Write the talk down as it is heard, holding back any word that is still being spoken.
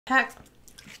Heck,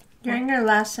 you're in your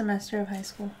last semester of high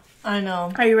school. I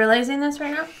know. Are you realizing this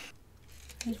right now?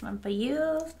 Here's one for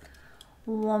you.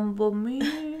 One for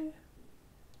me.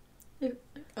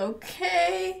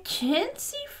 Okay.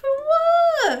 Chintzy for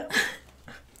what?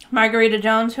 Margarita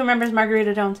Jones. Who remembers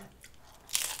Margarita Jones?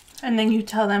 And then you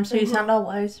tell them so you sound all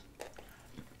wise.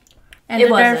 And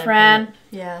their friend.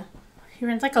 Yeah. He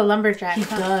runs like a lumberjack. He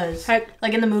does. Heck.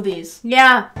 Like in the movies.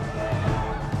 Yeah.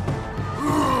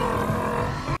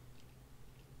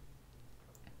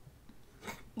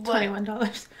 What?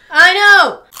 $21. I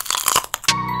know!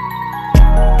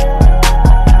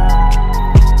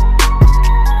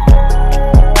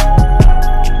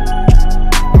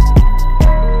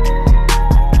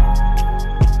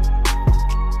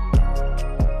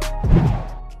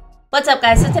 What's up,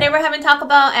 guys? So today we're having Taco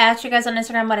Bell. I asked you guys on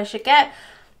Instagram what I should get.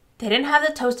 They didn't have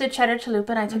the toasted cheddar chalupa,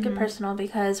 and I took it personal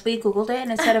because we Googled it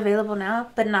and it said available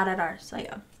now, but not at ours.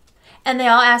 Like, and they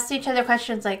all asked each other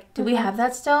questions like, do we have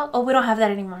that still? Oh, we don't have that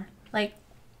anymore. Like,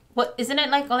 what? Isn't it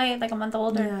like only like a month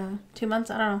old or 2 months?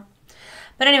 I don't know.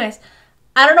 But anyways,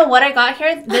 I don't know what I got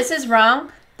here. This is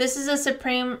wrong. This is a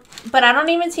Supreme, but I don't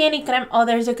even see any crema. Oh,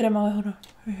 there's a crema. Hold on.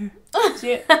 Right here.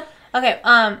 See it? Okay.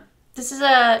 This is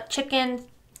a chicken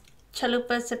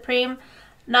chalupa Supreme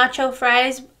nacho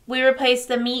fries. We replaced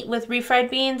the meat with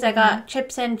refried beans. I got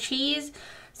chips and cheese.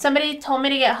 Somebody told me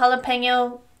to get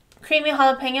creamy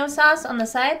jalapeno sauce on the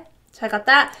side, so I got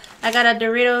that. I got a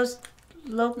Doritos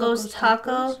Locos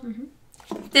Taco.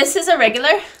 This is a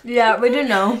regular. Yeah, we didn't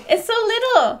know. It's so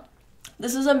little.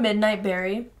 This is a midnight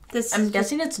berry. I'm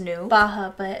guessing it's new.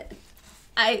 Baja, but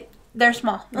they're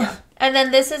small. Yeah. And then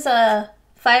this is a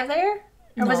 5-layer.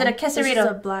 Or was it a quesarito? This is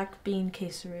a black bean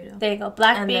quesarito. There you go.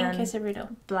 Black bean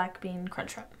quesarito. Black bean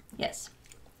crunch wrap. Yes.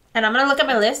 And I'm going to look at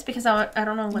my list because I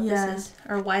don't know what this is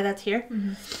or why that's here.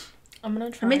 I'm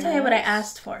going to try. Let me tell you what I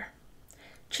asked for.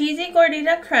 Cheesy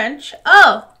Gordita Crunch.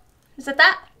 Oh! Is it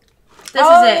that? This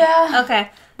is it. Yeah. Okay.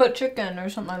 But chicken or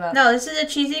something like that. No, this is a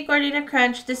Cheesy Gordita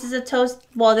Crunch. This is a toast.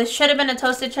 Well, this should have been a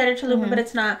toasted cheddar chalupa, but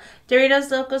it's not.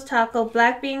 Doritos Locos Taco.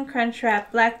 Black bean crunch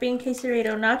wrap. Black bean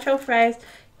quesarito. Nacho fries.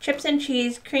 Chips and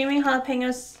cheese, creamy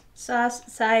jalapeno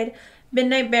sauce side,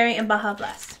 midnight berry, and Baja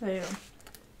Blast. There you go.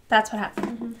 That's what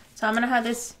happened. So I'm going to have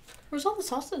this. Where's all the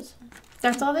sauces?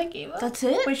 That's all they gave us. That's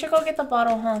it? We should go get the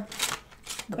bottle, huh?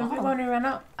 We're going to run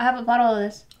out. I have a bottle of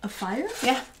this. A fire?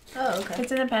 Yeah. Oh, okay.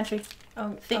 It's in the pantry.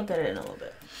 I'll get it in a little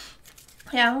bit.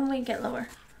 Yeah, when we get lower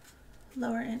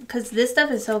in. Because this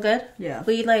stuff is so good. Yeah.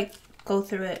 We, like, go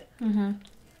through it.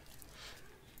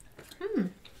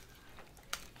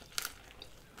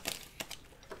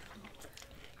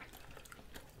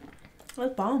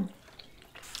 That's bomb.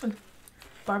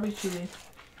 Barbecue.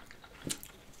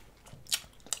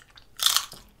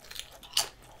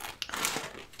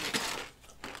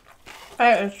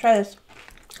 Alright, let's try this.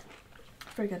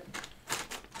 Very good.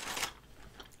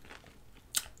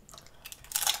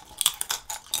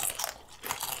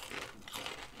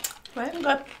 Right?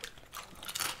 Good.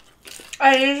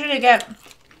 I usually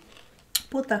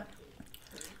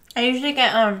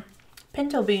get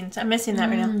pinto beans. I'm missing that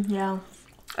right now. Yeah.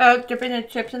 Dipping the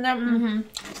chips in them.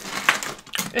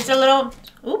 It's a little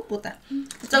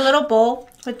It's a little bowl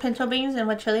with pinto beans and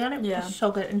with chili on it. Yeah. It's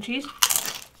so good. And cheese.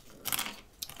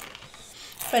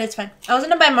 But it's fine. I was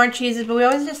gonna buy more cheeses, but we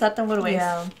always just let them go to waste.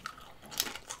 Yeah.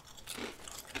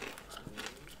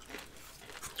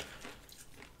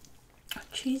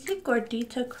 Cheesy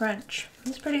Gordita Crunch.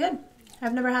 It's pretty good.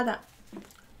 I've never had that.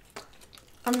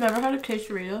 I've never had a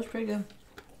quesarito. It's pretty good.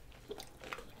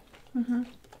 Okay.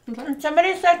 And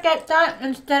somebody said get that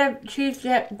instead of cheese,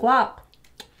 get guac.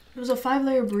 It was a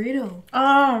 5-layer burrito.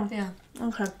 Oh. Yeah.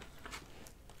 Okay.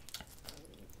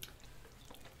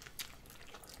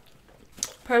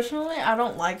 Personally, I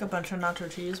don't like a bunch of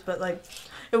nacho cheese, but like,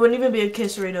 it wouldn't even be a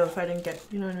quesarito if I didn't get,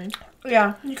 you know what I mean?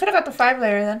 Yeah. You could have got the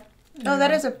 5-layer then. No,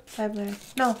 that is a 5-layer.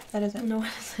 No, that isn't. No,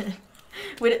 it isn't.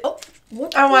 Wait, oh.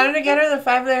 What? I wanted to get her the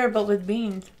 5-layer, but with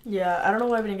beans. Yeah, I don't know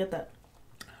why we didn't get that.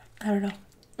 I don't know.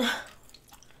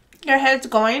 Your head's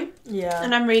going. Yeah.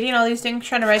 And I'm reading all these things,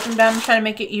 trying to write them down, trying to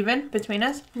make it even between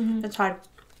us. It's hard.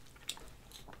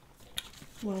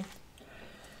 Well.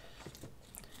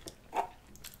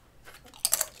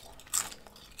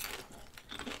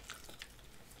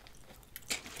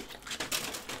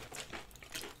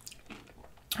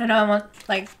 I know I want,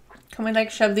 like, can we, like,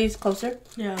 shove these closer?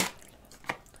 Yeah.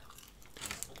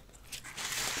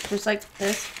 Just like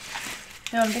this.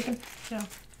 You know what I'm thinking? Yeah.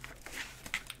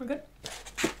 We're good.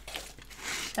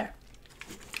 There.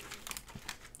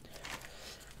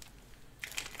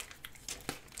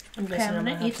 I'm guessing I'm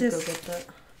gonna have to eat go this. get that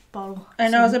bottle. I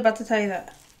know, I was about to tell you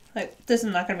that. Like, this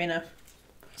is not gonna be enough.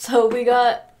 So we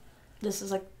got, this is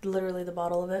like literally the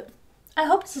bottle of it. I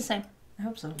hope it's the same. I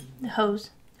hope so. The hose.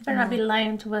 They better not be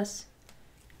lying to us.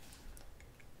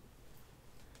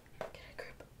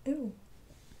 Ew.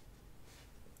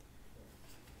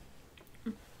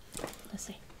 Let's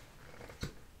see.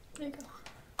 There you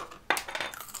go.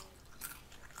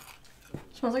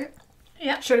 Smells like it?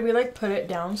 Yeah. Should we like put it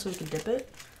down so we can dip it?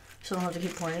 So I don't have to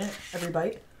keep pouring it every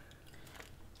bite?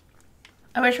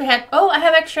 I wish we had... Oh, I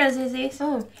have extras, Izzy.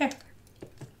 Oh. Here.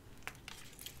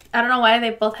 I don't know why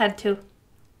they both had two.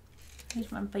 Here's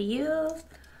one for you.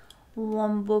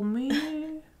 One for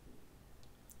me.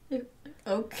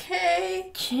 Okay.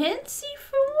 Chintzy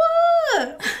for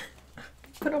what?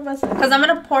 Put on my side. Because I'm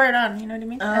going to pour it on, you know what I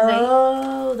mean?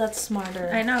 Oh, that's smarter.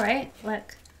 I know, right?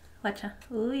 Look. Watcha.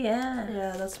 Ooh, yeah.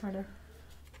 Yeah, that's smarter.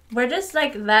 We're just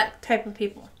like that type of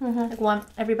people. Mm-hmm. Like one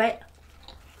every bite.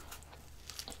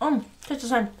 Taste the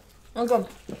same. Oh, good.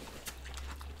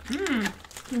 Mmm.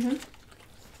 Mm-hmm.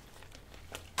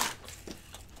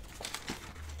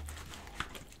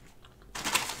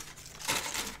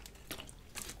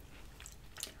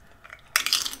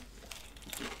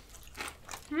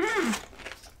 Mmm.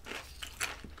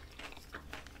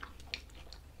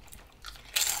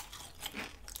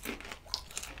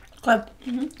 Good.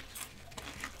 Mm-hmm.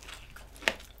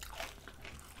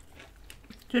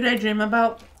 Did I dream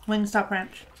about Wingstop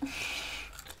Ranch?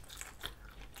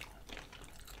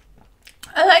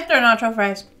 I like their nacho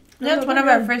fries. That's one of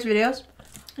our first videos.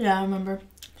 Yeah, I remember.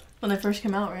 When they first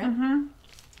came out, right? Mm-hmm.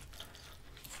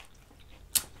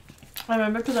 I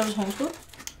remember because I was homeschooled.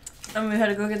 And we had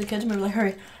to go get the kids and we were like,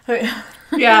 hurry, hurry.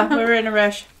 Yeah, we were in a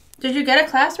rush. Did you get a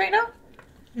class right now?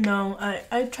 No,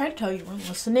 I tried to tell you, you weren't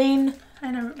listening.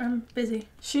 I'm busy.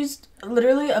 She's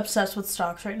literally obsessed with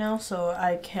stocks right now, so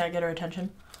I can't get her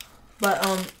attention. But,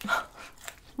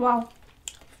 Wow.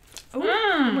 oh my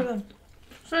Mmm. god.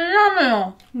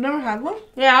 Phenomenal. Never had one?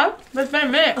 Yeah, it's been a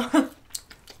minute.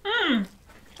 Mmm.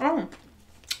 Oh.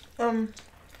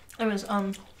 Anyways,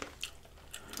 I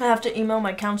have to email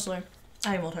my counselor.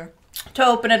 I emailed her. To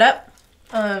open it up?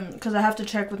 Because I have to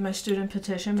check with my student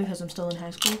petition because I'm still in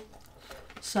high school.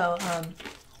 So,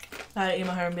 I had to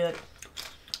email her and be like,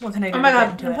 what can I do Oh my to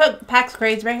god, get you into it? put Paks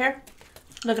grades right here.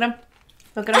 Look at them.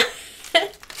 Look at them.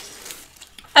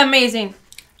 Amazing.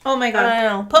 Oh my god. I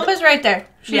know. Pumpa's right there.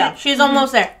 She's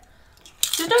almost there.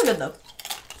 She's doing good though.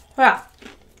 Yeah.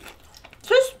 It's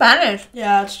just Spanish.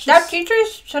 Yeah, it's just... That teacher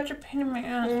is such a pain in my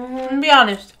ass. I'm gonna be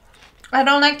honest. I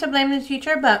don't like to blame the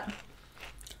teacher, but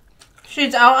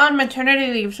she's out on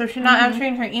maternity leave, so she's not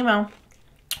answering her email,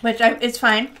 which it's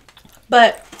fine.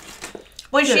 But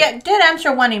well, she did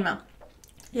answer one email.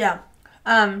 Yeah.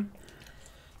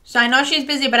 So I know she's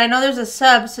busy, but I know there's a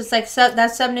sub, so it's like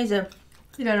that sub needs a...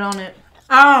 You got it on it.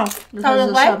 Oh, This so is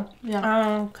the a what? sub. Yeah.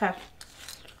 Oh, okay.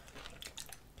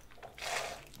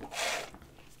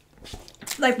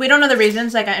 Like, we don't know the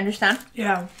reasons, like, I understand.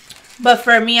 Yeah. But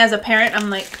for me as a parent, I'm,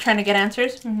 like, trying to get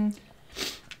answers. Mm-hmm.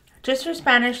 Just for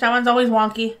Spanish, that one's always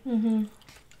wonky. Mm-hmm.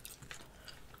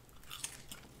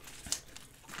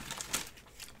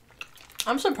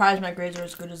 I'm surprised my grades are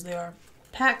as good as they are.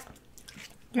 Pat,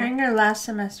 you're in your last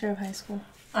semester of high school.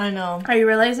 I know. Are you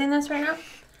realizing this right now?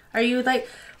 Are you, like,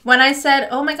 when I said,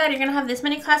 oh my god, you're going to have this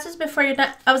many classes before you're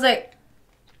done, I was like,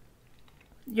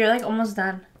 you're, like, almost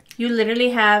done. You literally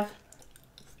have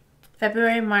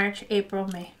February, March, April,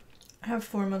 May. I have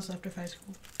 4 months left of high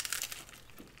school.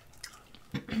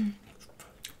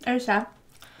 Are you sad?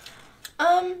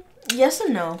 Yes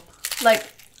and no.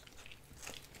 Like,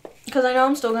 because I know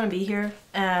I'm still going to be here,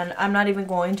 and I'm not even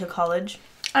going to college.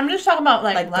 I'm just talking about,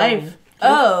 like life. Going.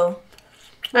 Oh.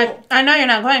 I know you're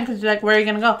not going because you're like, where are you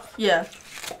going to go? Yeah.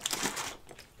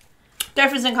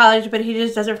 Jeff is in college, but he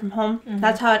just does it from home. Mm-hmm.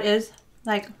 That's how it is.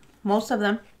 Like, most of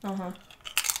them. Uh-huh.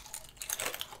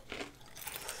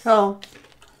 So,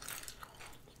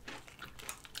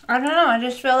 I don't know. I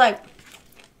just feel like,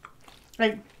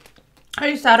 are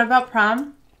you sad about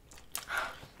prom?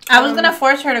 I was going to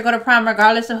force her to go to prom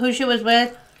regardless of who she was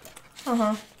with.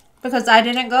 Uh-huh. Because I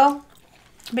didn't go.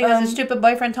 Because the stupid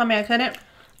boyfriend told me I couldn't.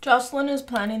 Jocelyn is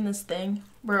planning this thing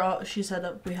where she said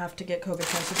that we have to get COVID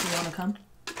tests if we want to come.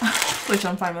 Which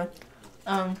I'm fine with.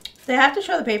 They have to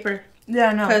show the paper.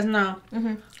 Yeah, no. Because no.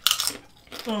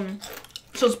 Mm-hmm.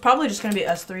 So it's probably just going to be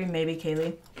us three, maybe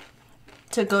Kaylee.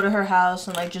 To go to her house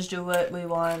and, like, just do what we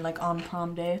want, like, on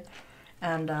prom day.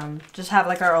 And, just have,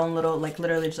 like, our own little, like,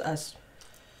 literally just us.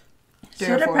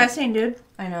 So depressing, dude.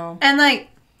 I know. And, like,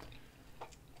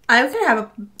 I could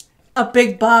have a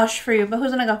big bosh for you, but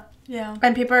who's gonna go? Yeah.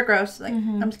 And people are gross. Like,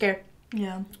 I'm scared.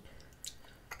 Yeah.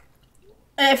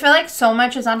 I feel like so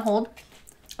much is on hold.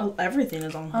 Oh, everything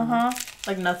is on hold. Uh-huh.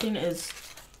 Like, nothing is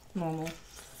normal.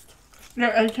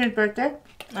 Your 18th birthday?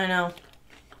 I know.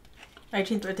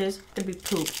 18th birthday's gonna be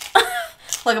poop.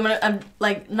 Like, I'm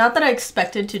like, not that I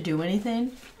expected to do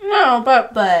anything. No,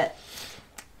 but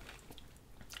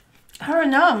I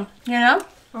don't know, you know?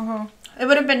 Uh-huh. It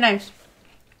would have been nice.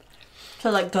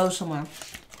 To, like, go somewhere.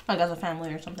 Like, as a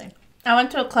family or something. I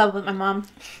went to a club with my mom.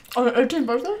 On your 18th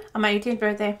birthday? On my 18th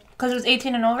birthday. Because it was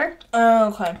 18 and over. Oh,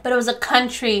 okay. But it was a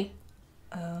country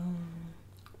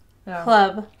Yeah.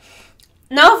 club.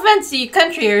 No offense to you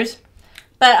countryers.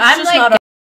 But It's I'm just like, not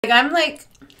I'm like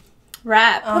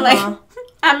rap. Like,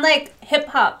 I'm like hip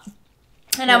hop.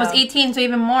 And I was Yeah. 18, so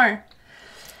even more.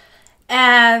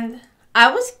 And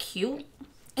I was cute.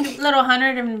 Little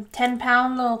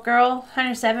 110-pound little girl.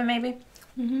 107 maybe.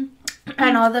 Mm-hmm.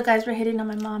 And all the guys were hitting on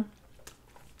my mom.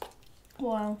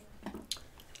 Wow.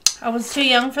 I was too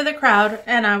young for the crowd,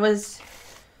 and I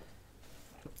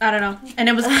don't know. And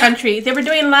it was country. They were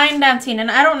doing line dancing, and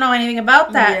I don't know anything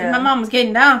about that. Yeah. And my mom was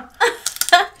getting down.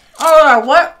 Oh,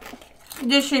 what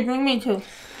did she bring me to?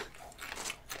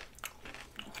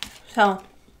 So.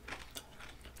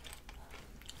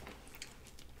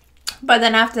 But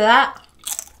then after that,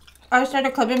 I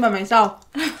started clubbing by myself.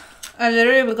 I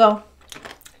literally would go.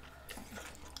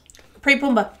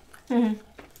 Pre-Pumbaa. Mm-hmm.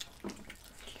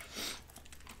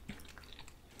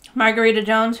 Margarita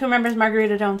Jones. Who remembers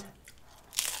Margarita Jones?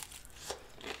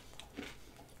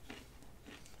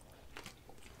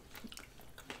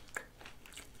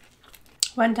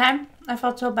 One time, I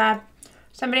felt so bad.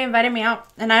 Somebody invited me out,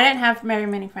 and I didn't have very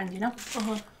many friends, you know?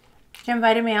 Uh-huh. She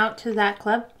invited me out to that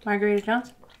club, Margarita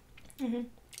Jones. Mm-hmm.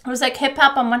 It was like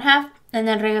hip-hop on one half, and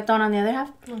then reggaeton on the other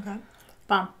half. Okay.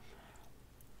 Bomb.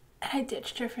 And I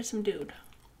ditched her for some dude.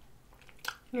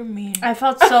 You're mean. I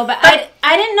felt so bad.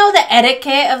 I didn't know the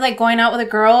etiquette of, like, going out with a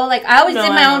girl. Like, I always did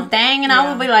my own thing, and I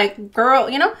would be like, girl,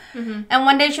 you know? Mm-hmm. And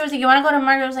one day she was like, you want to go to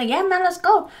Margaret? I was like, yeah, man, let's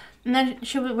go. And then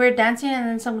we were dancing, and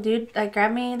then some dude, like,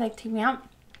 grabbed me, like, took me out.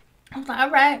 I was like, all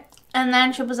right. And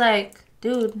then she was like,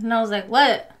 dude. And I was like,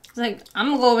 what? I was like, I'm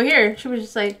going to go over here. She was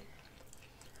just like,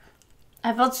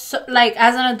 I felt so, like,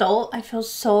 as an adult, I feel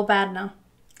so bad now.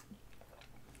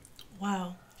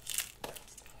 Wow.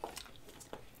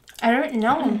 I don't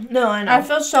know. No, I know. I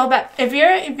feel so bad. If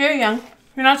you're young,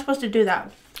 you're not supposed to do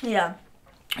that. Yeah.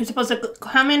 You're supposed to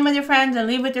come in with your friends and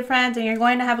leave with your friends, and you're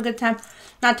going to have a good time.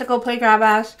 Not to go play grab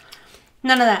ass.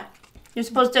 None of that. You're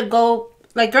supposed to go,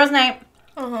 like, girls' night.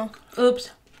 Uh-huh.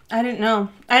 Oops. I didn't know.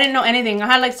 I didn't know anything. I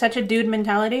had, like, such a dude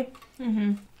mentality.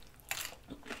 Mm-hmm.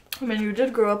 I mean, you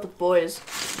did grow up with boys.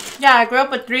 Yeah, I grew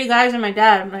up with 3 guys and my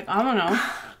dad. Like, I don't know.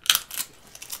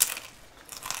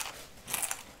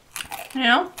 You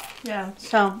know? Yeah.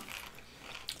 So,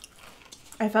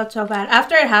 I felt so bad.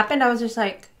 After it happened, I was just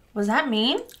like, was that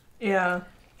mean? Yeah.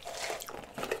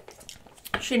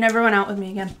 She never went out with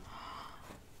me again.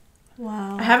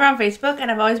 Wow. I have her on Facebook, and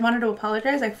I've always wanted to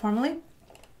apologize, like, formally.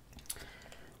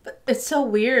 But it's so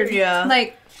weird. Yeah.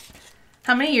 Like,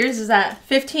 how many years is that?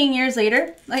 15 years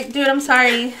later? Like, dude, I'm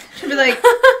sorry. She'd be like,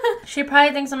 she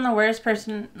probably thinks I'm the worst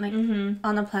person, like,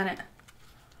 on the planet.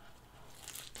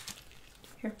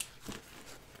 Here.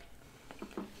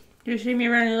 Do you see me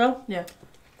running low? Yeah.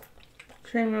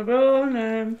 Same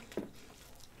name.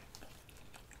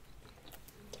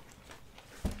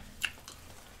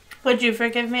 Would you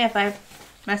forgive me if I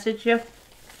messaged you?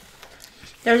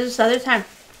 There was this other time.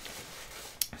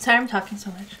 Sorry, I'm talking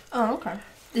so much. Oh, okay.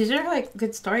 These are, like,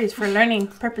 good stories for learning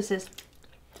purposes.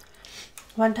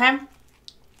 One time,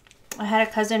 I had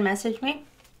a cousin message me.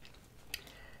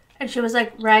 And she was,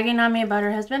 like, ragging on me about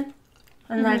her husband.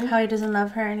 And, like, how he doesn't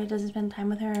love her and he doesn't spend time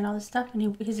with her and all this stuff.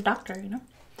 And he's a doctor, you know?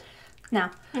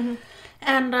 Now.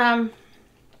 And,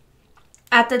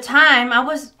 at the time, I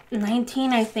was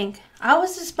 19, I think. I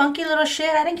was a spunky little shit.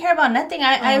 I didn't care about nothing.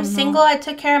 I was single. I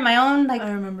took care of my own, like...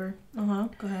 I remember. Uh-huh.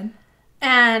 Go ahead.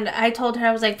 And I told her,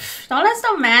 I was like, don't let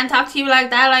some man talk to you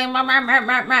like that.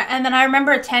 Like, and then I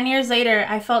remember 10 years later,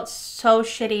 I felt so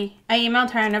shitty. I emailed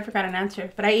her. I never got an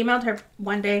answer. But I emailed her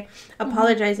one day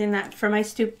apologizing that for my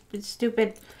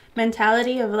stupid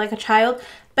mentality of, like, a child.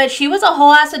 But she was a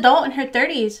whole ass adult in her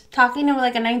 30s talking to,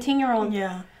 like, a 19-year-old.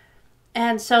 Yeah.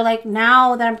 And so, like,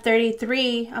 now that I'm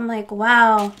 33, I'm like,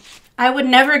 wow. I would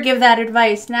never give that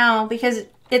advice now because...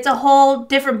 It's a whole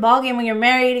different ballgame when you're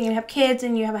married and you have kids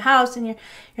and you have a house and your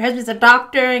husband's a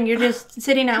doctor and you're just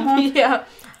sitting at home. Yeah.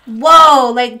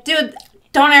 Whoa, like, dude,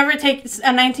 don't ever take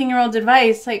a 19-year-old's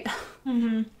advice. Like,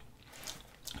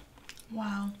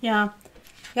 Wow. Yeah. You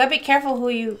gotta be careful who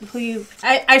you.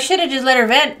 I should have just let her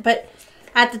vent, but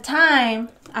at the time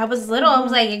I was little. I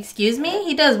was like, excuse me,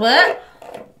 he does what?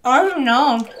 I don't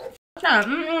know.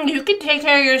 No, you can take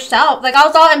care of yourself. Like, I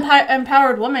was all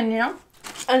empowered woman, you know?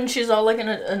 And she's all like an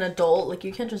adult. Like,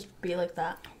 you can't just be like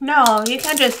that. No, you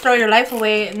can't just throw your life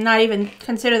away and not even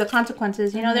consider the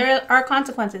consequences. You know, there are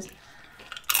consequences.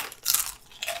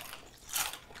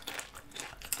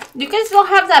 You can still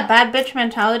have that bad bitch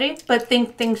mentality, but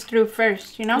think things through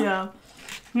first, you know? Yeah.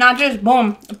 Not just,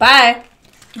 boom, bye.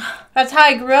 That's how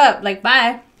I grew up. Like,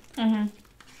 bye. Mm-hmm.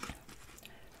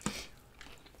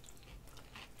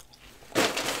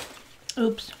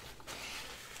 Oops.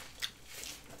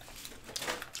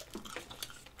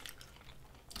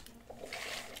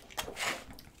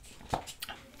 I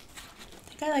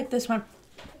think I like this one.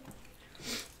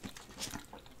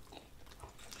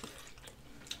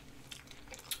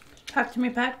 Talk to me,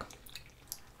 Pak.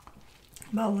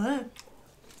 About what?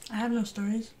 I have no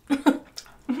stories.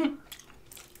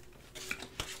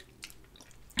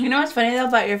 You know what's funny though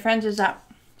about your friends is that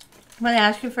when they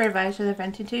ask you for advice or they're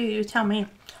venting to you, you tell me.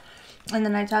 And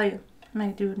then I tell you. I'm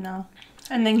like, dude, no.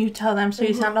 And then you tell them, so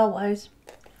you sound all wise.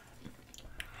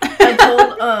 I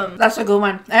told, That's a good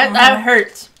one. That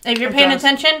hurts. If you're paying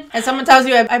attention and someone tells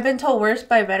you, I've been told worse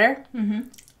by better. Mm-hmm.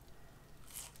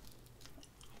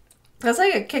 That's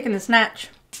like a kick in the snatch.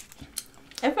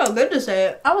 It felt good to say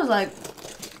it. I was like,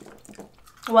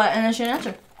 What? And then she didn't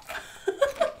answer.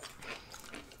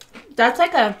 that's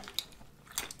like a...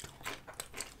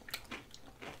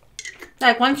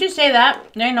 Like, once you say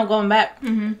that, there ain't no going back.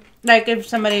 Mm-hmm. Like, if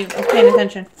somebody is paying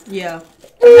attention. Yeah.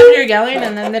 Sometimes you're yelling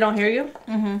and then they don't hear you.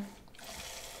 Mm-hmm.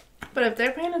 But if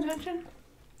they're paying attention,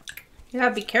 you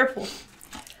gotta be careful.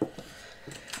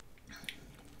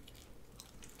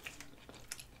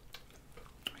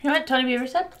 You know what Tony Beaver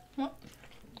said? What?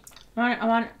 I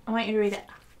want you to read it.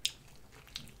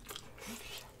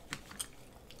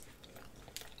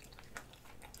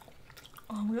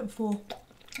 Oh, I'm getting full.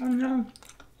 Oh no.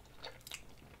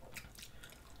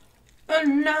 Oh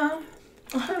no.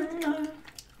 Oh no.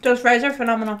 Those fries are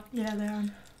phenomenal. Yeah, they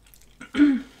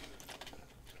are.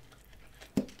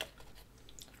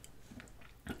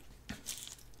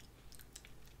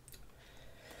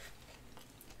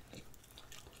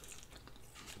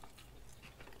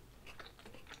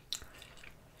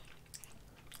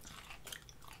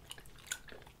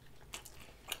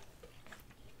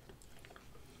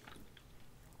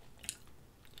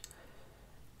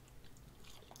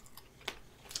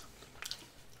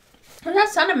 Doesn't that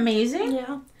sound amazing?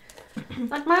 Yeah.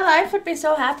 Like, my life would be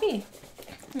so happy.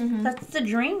 Mm-hmm. That's the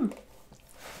dream.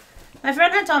 My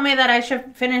friend had told me that I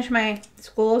should finish my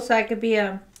school so I could be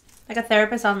a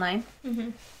therapist online. Mm-hmm.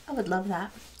 I would love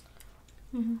that.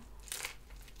 Mm-hmm.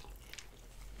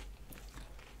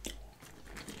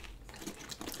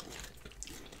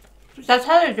 That's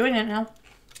how they're doing it now.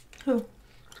 Who?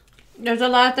 There's a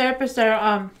lot of therapists that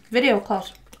are video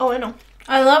calls. Oh, I know.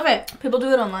 I love it. People do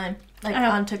it online. Like, I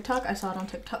know. on TikTok. I saw it on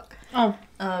TikTok. Oh.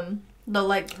 They'll,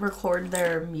 like, record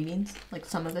their meetings. Like,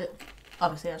 some of it.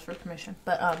 Obviously, ask for permission.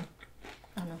 But, I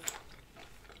don't know.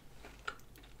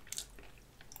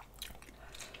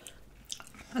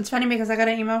 It's funny because I got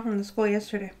an email from the school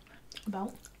yesterday.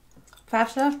 About?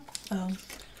 FAFSA?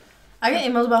 I get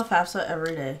emails about FAFSA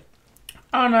every day.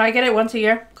 Oh no, I get it once a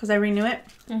year because I renew it.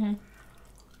 Mm-hmm.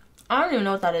 I don't even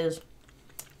know what that is.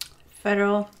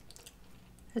 Federal.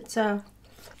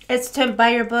 It's to buy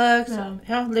your books, Yeah. you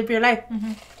know, live your life.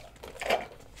 Mm-hmm.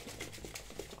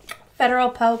 Federal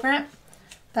Pell Grant.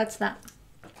 That's that.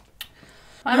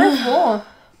 I'm full.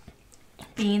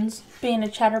 Beans. Being a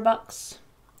chatterbox.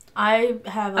 I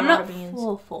have a lot of beans. I'm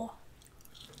not full.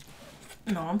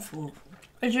 No, I'm full.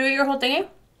 Did you eat your whole thingy?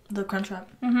 The Crunchwrap.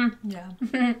 Mm-hmm.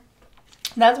 Yeah.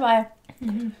 That's why.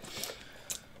 Mm-hmm.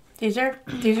 These are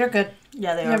good.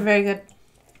 Yeah, they They're are. very good.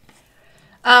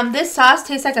 This sauce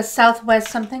tastes like a Southwest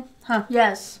something, huh?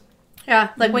 Yes. Yeah,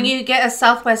 like when you get a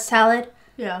Southwest salad,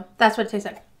 Yeah. that's what it tastes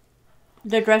like.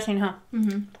 The dressing, huh?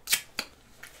 Mm-hmm.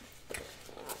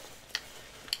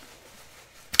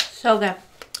 So good.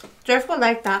 Jeff would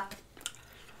like that.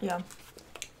 Yeah.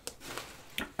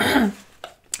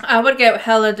 I would get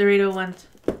hella Dorito ones.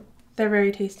 They're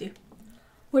very tasty.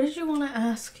 What did you want to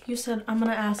ask? You said, I'm going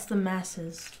to ask the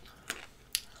masses.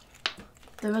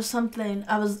 There was something.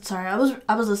 I was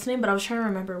listening, but I was trying to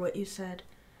remember what you said.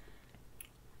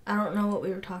 I don't know what we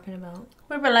were talking about.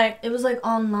 We were like, It was like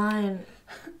online.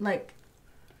 Like.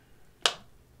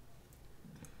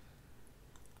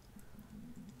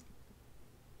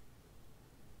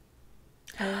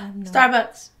 I have no-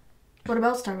 Starbucks. What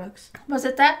about Starbucks? Was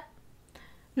it that?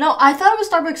 No, I thought it was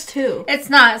Starbucks too. It's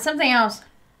not. It's something else.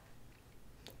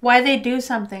 Why they do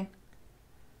something.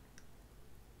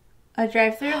 A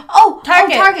drive-through? Oh,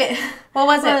 Target. Target. What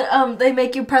was it? They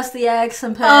make you press the X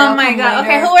and put Oh my god.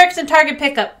 Okay, who works in Target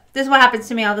pickup? This is what happens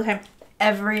to me all the time.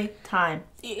 Every time.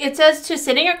 It says to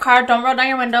sit in your car, don't roll down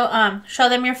your window, show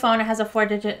them your phone. It has a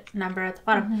 4-digit number at the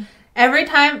bottom. Mm-hmm. Every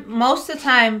time, most of the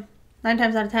time, 9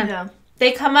 times out of 10,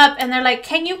 they come up and they're like,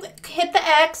 can you hit the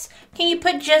X? Can you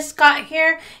put just got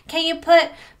here? Can you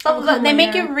put... They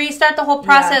make you restart the whole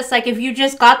process, like if you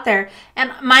just got there.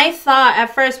 And my thought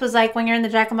at first was like when you're in the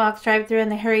Jack in the Box drive-thru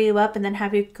and they hurry you up and then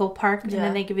have you go park and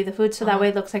then they give you the food so that way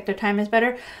it looks like their time is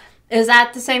better. Is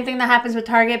that the same thing that happens with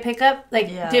Target pickup? Like,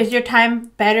 is your time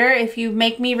better if you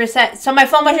make me reset? So my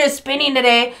phone was just spinning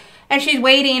today and she's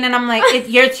waiting and I'm like,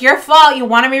 it's your fault. You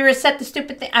wanted me to reset the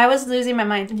stupid thing. I was losing my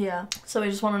mind. Yeah. So we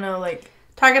just want to know, like...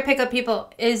 Target pickup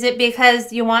people, is it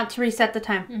because you want to reset the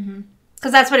time?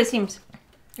 Because that's what it seems.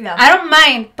 Yeah. I don't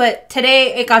mind, but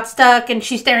today it got stuck and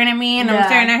she's staring at me and I'm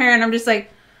staring at her and I'm just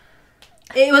like,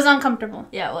 it was uncomfortable.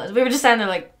 Yeah, it was. We were just standing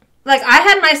there like I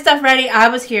had my stuff ready. I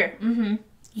was here.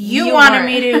 You wanted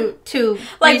me to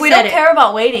like, we don't care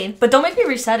about waiting, but don't make me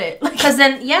reset it. Because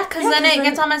then, then it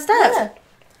gets all messed up.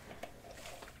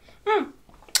 Yeah. And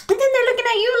then they're looking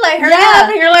at you like, hurry up.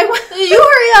 And you're like, what? You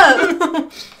hurry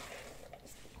up.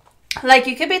 Like,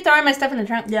 you could be throwing my stuff in the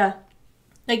trunk. Yeah.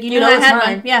 Like, you know I had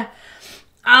mine. Yeah.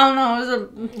 I don't know. It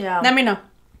was Let me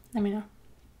know.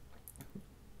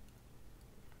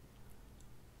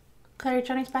 Clary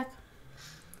Johnny's back.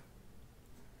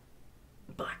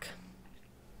 Black.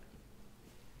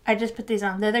 I just put these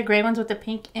on. They're the gray ones with the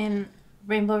pink and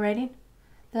rainbow writing.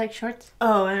 They're like shorts.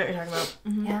 Oh, I know what you're talking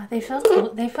about. Yeah, they feel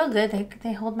cool. They feel good.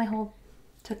 They hold my whole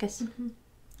tuchus.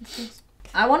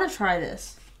 I want to try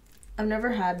this. I've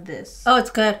never had this. Oh, it's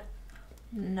good.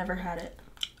 Never had it.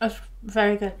 It's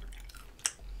very good.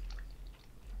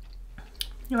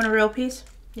 You want a real piece?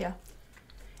 Yeah.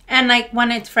 And like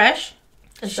when it's fresh,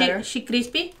 better. She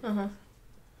crispy.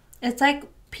 It's like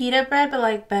pita bread, but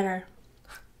like better.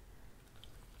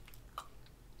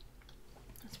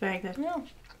 It's very good. Yeah.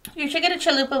 You should get a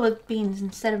chalupa with beans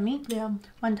instead of meat. Yeah.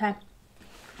 One time.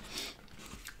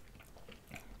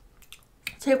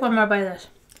 Take one more bite of this.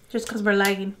 Just because we're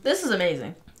lagging. This is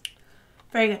amazing.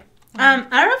 Very good. I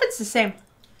don't know if it's the same.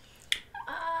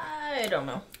 I don't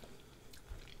know.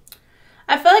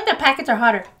 I feel like the packets are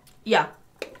hotter. Yeah.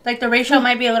 Like the ratio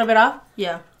might be a little bit off.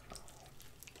 Yeah.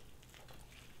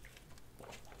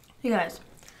 You guys,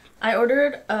 I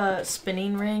ordered a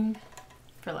spinning ring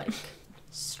for like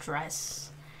stress.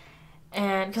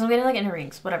 And because I'm getting like inner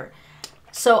rings, whatever.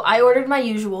 So I ordered my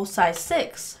usual size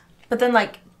 6. But then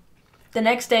like the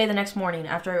next morning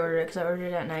after I ordered it, because I ordered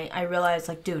it at night, I realized,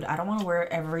 like, dude, I don't want to wear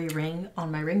every ring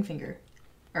on my ring finger.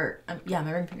 Or,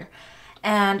 my ring finger.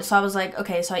 And so I was like,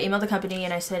 okay, so I emailed the company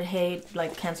and I said, hey,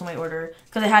 like, cancel my order.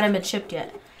 Because it hadn't been shipped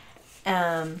yet.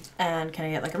 And can I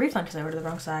get, like, a refund? Because I ordered the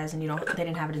wrong size and, they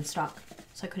didn't have it in stock.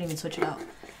 So I couldn't even switch it out.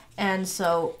 And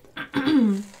so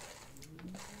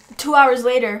 2 hours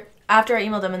later, after I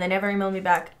emailed them and they never emailed me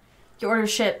back, your order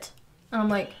shipped. And I'm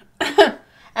like...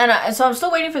 And so I'm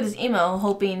still waiting for this email,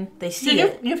 hoping they see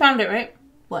it. You found it, right?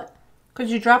 What?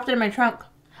 Because you dropped it in my trunk.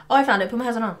 Oh, I found it. Puma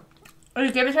has it on. Oh,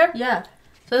 you gave it to her? Yeah. So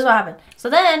this is what happened. So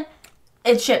then,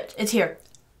 it's shipped. It's here.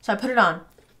 So I put it on.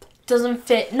 Doesn't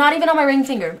fit. Not even on my ring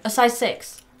finger. A size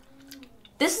 6.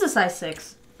 This is a size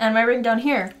 6. And my ring down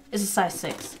here is a size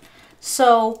 6.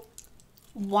 So,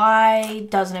 why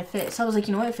doesn't it fit? So I was like,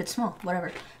 you know what? It fits small.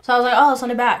 Whatever. So I was like, oh, I'll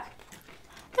send it back.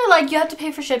 They're like, you have to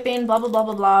pay for shipping, blah, blah, blah,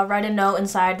 blah, blah. Write a note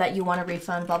inside that you want a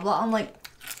refund, blah, blah. I'm like...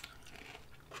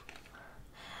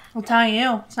 I'm telling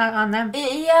you, it's not on them.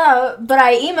 Yeah, but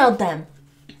I emailed them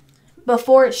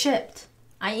before it shipped.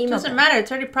 I emailed them. Doesn't matter, it's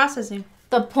already processing.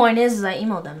 The point is I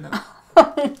emailed them,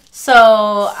 though.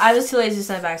 So, I was too lazy to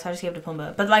send it back, so I just gave it to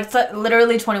Pumbaa. But, like, it's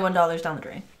literally $21 down the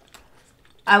drain.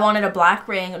 I wanted a black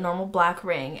ring, a normal black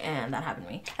ring, and that happened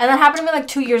to me. And that happened to me, like,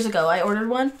 2 years ago. I ordered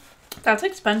one. That's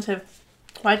expensive.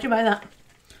 Why'd you buy that?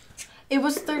 It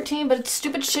was $13, but it's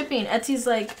stupid shipping. Etsy's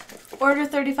like, order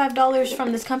 $35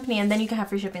 from this company, and then you can have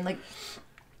free shipping. Like,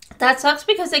 that sucks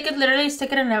because they could literally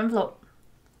stick it in an envelope.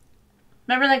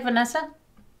 Remember, like, Vanessa?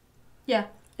 Yeah.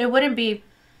 It wouldn't be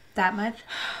that much.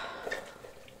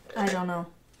 I don't know.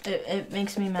 It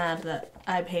makes me mad that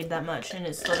I paid that much, and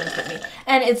it still didn't fit me.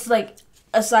 And it's like,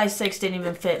 a size 6 didn't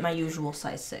even fit my usual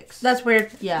size 6. That's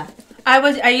weird. Yeah.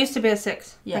 I used to be a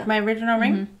 6. Yeah. Like, my original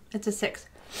ring, it's a 6.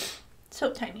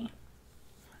 So tiny.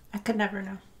 I could never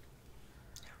know.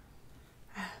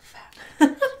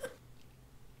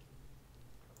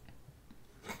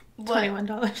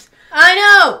 $21. I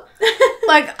know!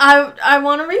 Like, I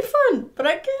want a refund, but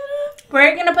I can't. Where are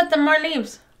you going to put the more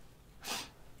leaves?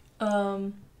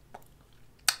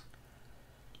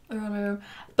 around my room.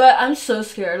 But I'm so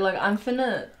scared. Like, I'm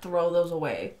finna throw those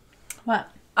away. What?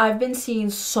 I've been seeing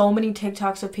so many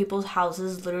TikToks of people's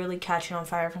houses literally catching on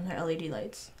fire from their LED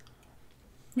lights.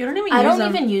 You don't even I use don't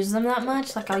them. even use them that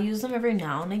much. Like, I'll use them every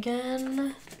now and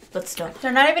again. But still.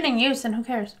 They're not even in use, and who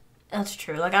cares? That's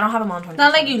true. Like, I don't have them on 24/7. It's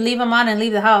not like you leave them on and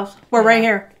leave the house. We're right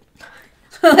here.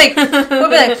 Like, we'll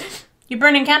be like, you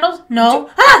burning candles? No.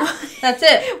 Ah! That's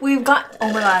it. We've got,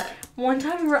 oh my god. One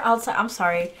time we were outside, I'm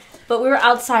sorry, but we were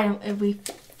outside and we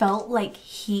felt like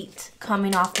heat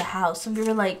coming off the house. And we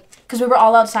were like, because we were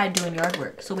all outside doing yard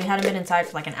work. So we hadn't been inside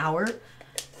for like an hour.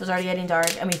 It was already getting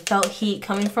dark. And we felt heat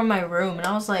coming from my room. And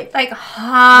I was like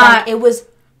hot. Like,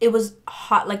 it was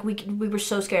hot. Like, we were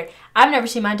so scared. I've never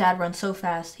seen my dad run so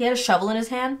fast. He had a shovel in his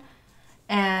hand.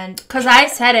 And because I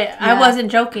said it. Yeah. I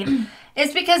wasn't joking.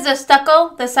 It's because the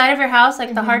stucco, the side of your house,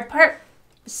 like the hard part,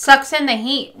 sucks in the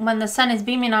heat when the sun is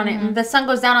beaming on it. And the sun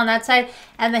goes down on that side.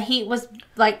 And the heat was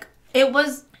like, it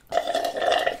was...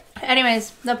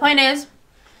 Anyways, the point is,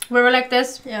 we were like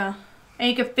this. Yeah. And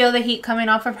you could feel the heat coming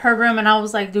off of her room. And I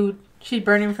was like, dude, she's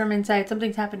burning from inside.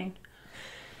 Something's happening.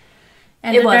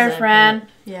 And the Durf ran.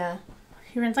 Yeah.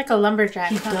 He runs like a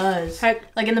lumberjack. He does.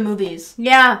 Like in the movies.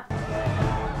 Yeah.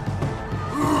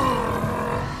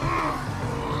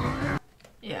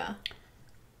 Yeah.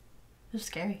 It was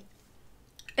scary.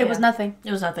 It was nothing.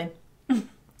 It was nothing.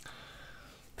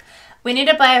 We need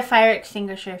to buy a fire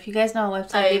extinguisher. If you guys know a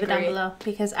website, leave it down agree. below.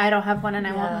 Because I don't have one and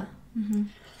I want one. Mm-hmm.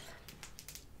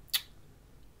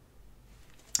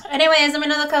 Anyways, let me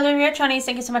know the color of your chonies.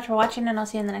 Thank you so much for watching and I'll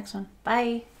see you in the next one.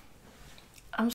 Bye.